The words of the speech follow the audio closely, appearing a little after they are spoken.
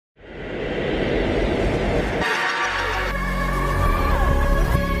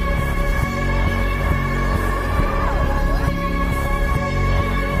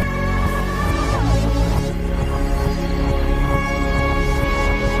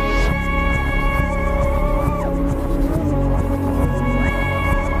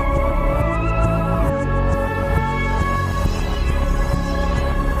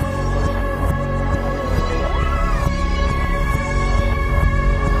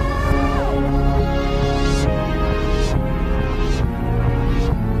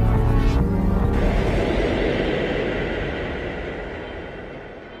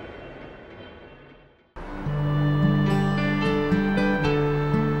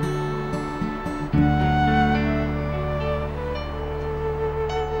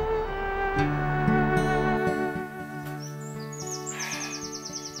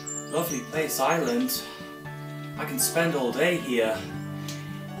nice island. I can spend all day here.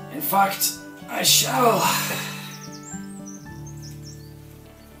 In fact, I shall.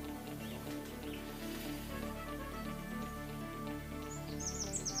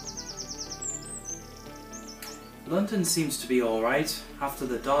 London seems to be alright after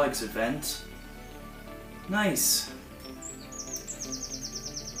the Daleks event. Nice.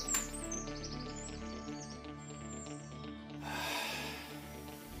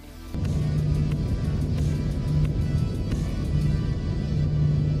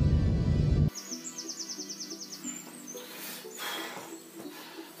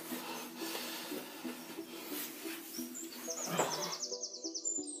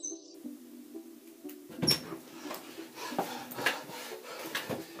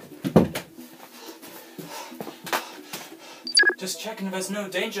 Just checking if there's no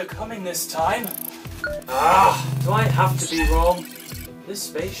danger coming this time. Ah, do I have to be wrong? This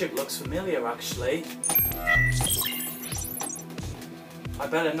spaceship looks familiar actually. I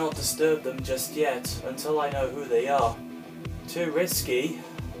better not disturb them just yet, until I know who they are. Too risky.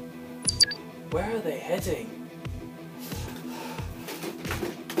 Where are they heading?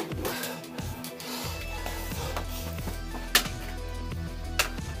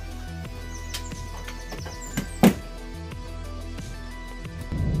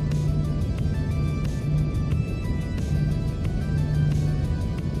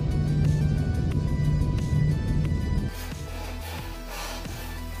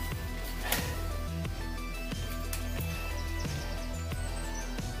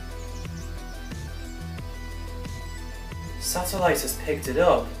 Satellite has picked it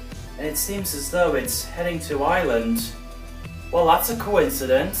up, and it seems as though it's heading to Ireland. Well, that's a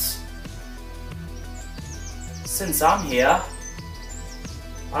coincidence. Since I'm here.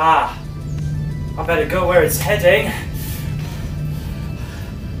 I better go where it's heading.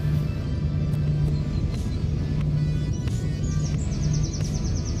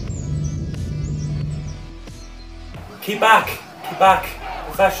 Keep back,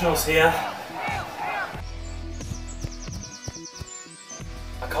 professionals here.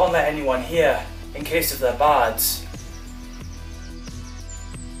 I can't let anyone hear, in case of their bards.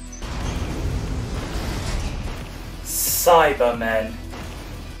 Cybermen.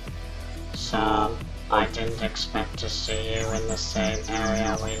 So, I didn't expect to see you in the same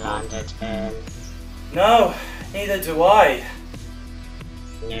area we landed in. No, neither do I.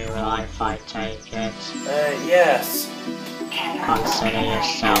 New life, I take it. Yes. Consider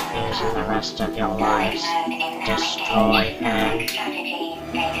yourself using the rest of your lives. Destroy him.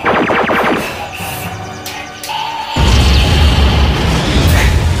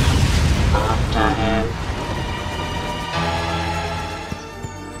 After him.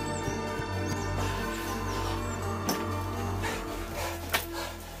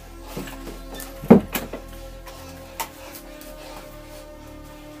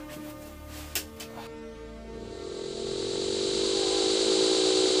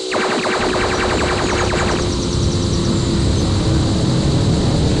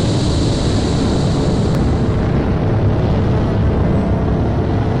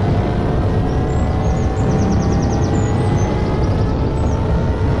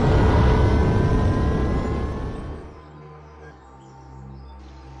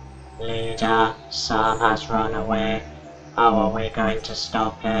 Leader, Sam has run away. How are we going to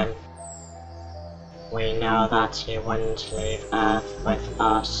stop him? We know that he wouldn't leave Earth with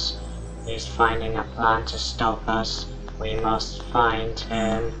us. He's finding a plan to stop us. We must find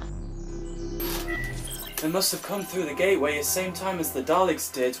him. They must have come through the gateway at the same time as the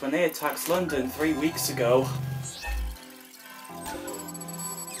Daleks did when they attacked London 3 weeks ago.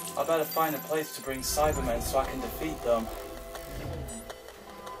 I better find a place to bring Cybermen so I can defeat them.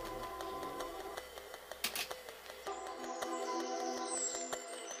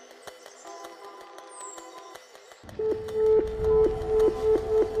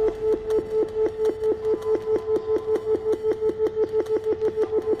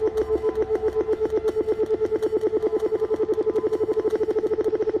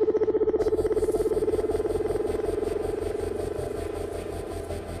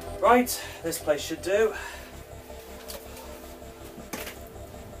 Right, this place should do.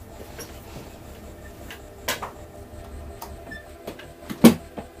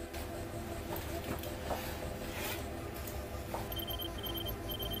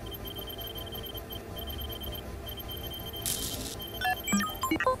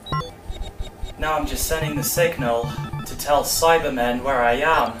 Now I'm just sending the signal to tell Cybermen where I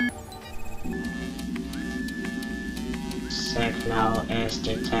am. Signal is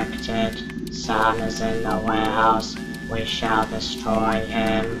detected. Sam is in the warehouse. We shall destroy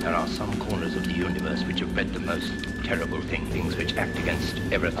him. There are some corners of the universe which have bred the most terrible things which act against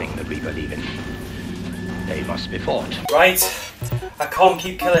everything that we believe in. They must be fought. Right. I can't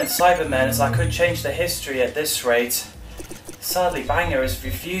keep killing Cybermen as I could change the history at this rate. Sadly, Banger is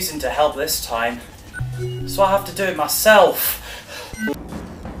refusing to help this time, so I have to do it myself.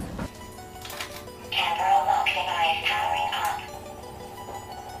 Temporal lock device powering up.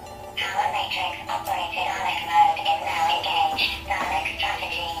 Power matrix operated Alex mode is now engaged. Alex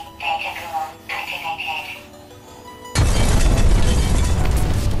strategy data core activated.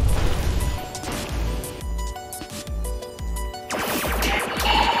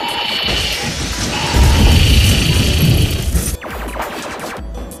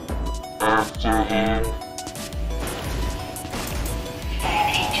 After him.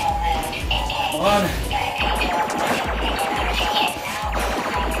 Angel mode engaged. Come on. Angel singularity is now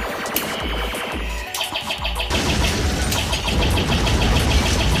online.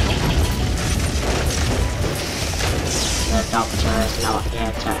 The doctor is not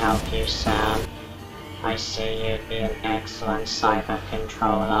here to help you, Sam. I see you'd be an excellent cyber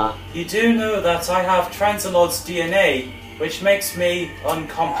controller. You do know that I have Transilord's DNA, which makes me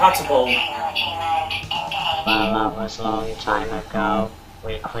uncompatible. Technology mode engaged. Well, that was a long time ago.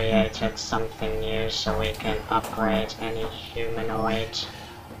 We created something new so we can upgrade any humanoid.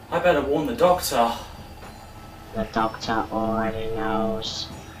 I better warn the doctor. The doctor already knows.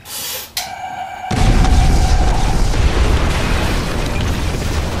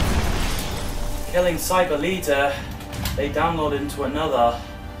 Killing Cyber Leader, they download into another.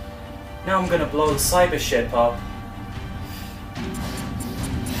 Now I'm gonna blow the cyber ship up.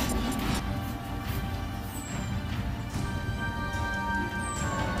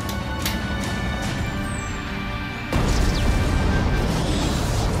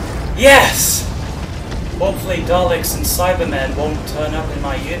 Yes! Hopefully Daleks and Cybermen won't turn up in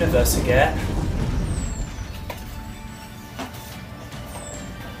my universe again.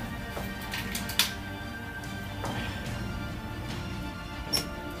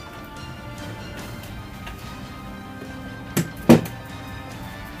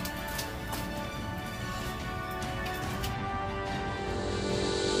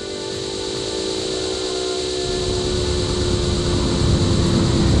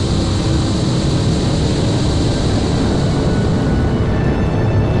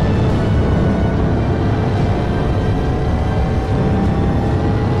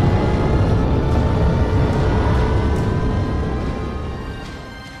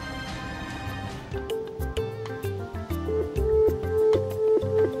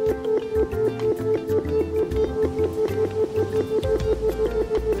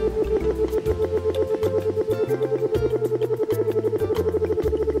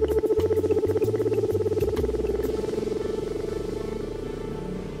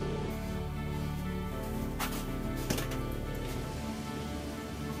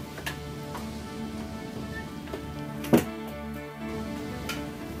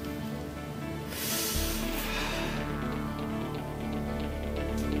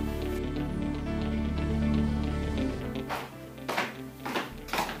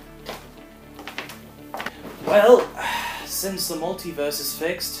 Well, since the multiverse is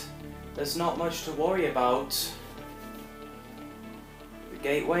fixed, there's not much to worry about. The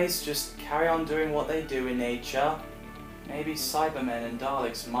gateways just carry on doing what they do in nature. Maybe Cybermen and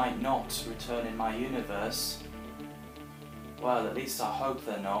Daleks might not return in my universe. Well, at least I hope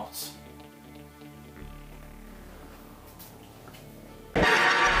they're not.